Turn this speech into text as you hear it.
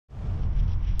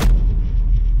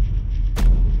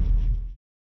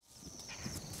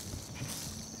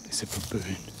It's a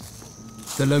baboon.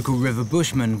 The local river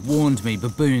bushman warned me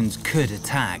baboons could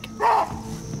attack.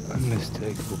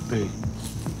 Unmistakable big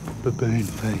baboon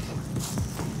face.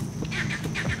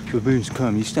 Baboons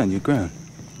come, you stand your ground.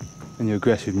 And you're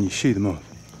aggressive and you shoot them off.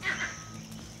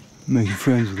 Making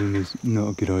friends with them is not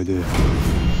a good idea.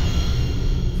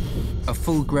 A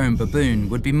full-grown baboon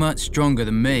would be much stronger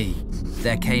than me.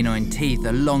 Their canine teeth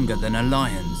are longer than a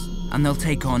lion's, and they'll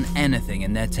take on anything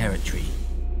in their territory.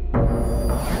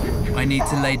 I need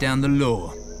to lay down the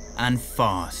law, and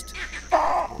fast.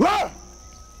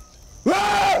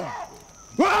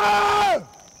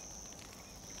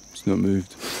 It's not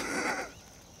moved.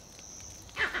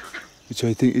 Which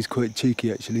I think is quite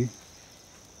cheeky, actually.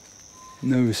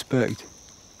 No respect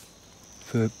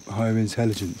for higher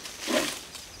intelligence.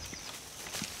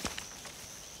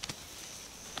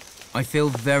 I feel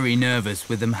very nervous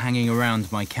with them hanging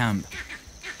around my camp.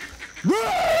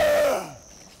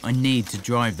 I need to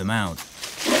drive them out.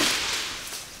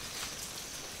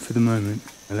 For the moment,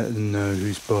 I let them know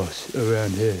who's boss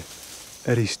around here.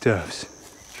 Eddie Stuffs.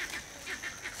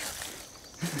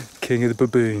 King of the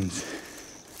baboons.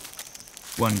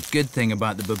 One good thing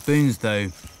about the baboons,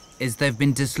 though, is they've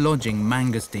been dislodging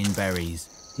mangosteen berries.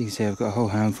 You can see I've got a whole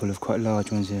handful of quite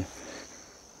large ones here.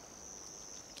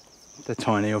 They're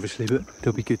tiny, obviously, but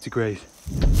they'll be good to graze.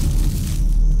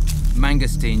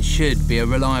 Mangosteen should be a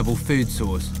reliable food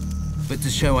source, but to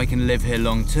show I can live here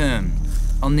long term,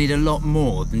 I'll need a lot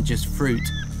more than just fruit.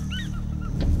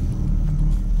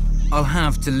 I'll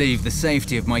have to leave the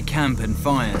safety of my camp and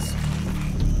fires,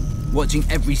 watching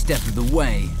every step of the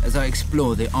way as I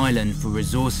explore the island for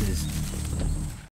resources.